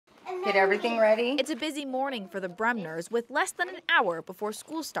Get everything ready. It's a busy morning for the Bremners with less than an hour before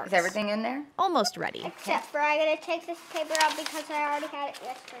school starts. Is everything in there? Almost ready. Except for I gotta take this paper out because I already had it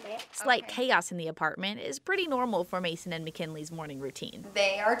yesterday. Slight chaos in the apartment is pretty normal for Mason and McKinley's morning routine.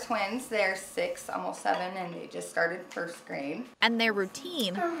 They are twins. They're 6, almost 7, and they just started first grade. And their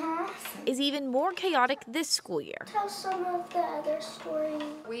routine is even more chaotic this school year. Tell some of the other stories.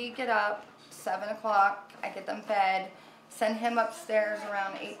 We get up 7 o'clock. I get them fed. Send him upstairs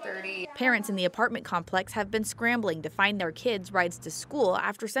around 8:30. Parents in the apartment complex have been scrambling to find their kids rides to school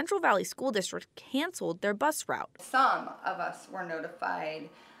after Central Valley School District canceled their bus route. Some of us were notified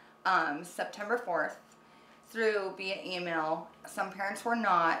September 4th through via email. Some parents were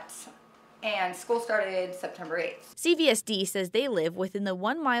not. And school started September 8th. CVSD says they live within the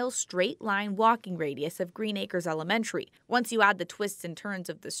 1-mile straight line walking radius of Green Acres Elementary. Once you add the twists and turns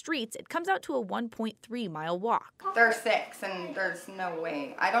of the streets, it comes out to a 1.3-mile walk. They're 6, and there's no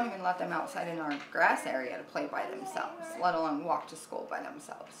way. I don't even let them outside in our grass area to play by themselves, let alone walk to school by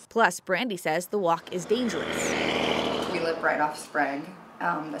themselves. Plus, Brandy says the walk is dangerous. We live right off Sprague.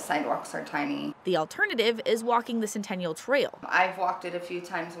 The sidewalks are tiny. The alternative is walking the Centennial Trail. I've walked it a few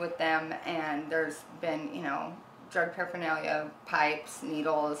times with them, and there's been, drug paraphernalia, pipes,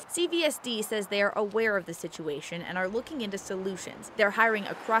 needles. CVSD says they are aware of the situation and are looking into solutions. They're hiring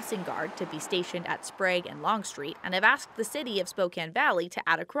a crossing guard to be stationed at Sprague and Long Street and have asked the city of Spokane Valley to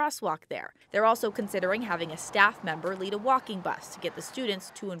add a crosswalk there. They're also considering having a staff member lead a walking bus to get the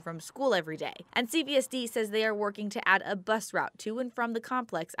students to and from school every day. And CVSD says they are working to add a bus route to and from the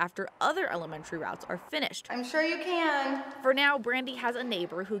complex after other elementary routes are finished. I'm sure you can. For now, Brandy has a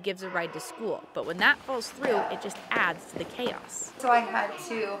neighbor who gives a ride to school, but when that falls through, it just adds to the chaos. So I had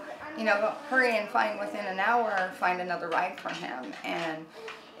to, hurry and within an hour, find another ride for him. And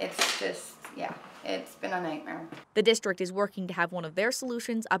it's just, it's been a nightmare. The district is working to have one of their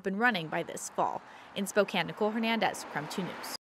solutions up and running by this fall. In Spokane, Nicole Hernandez, KREM 2 News.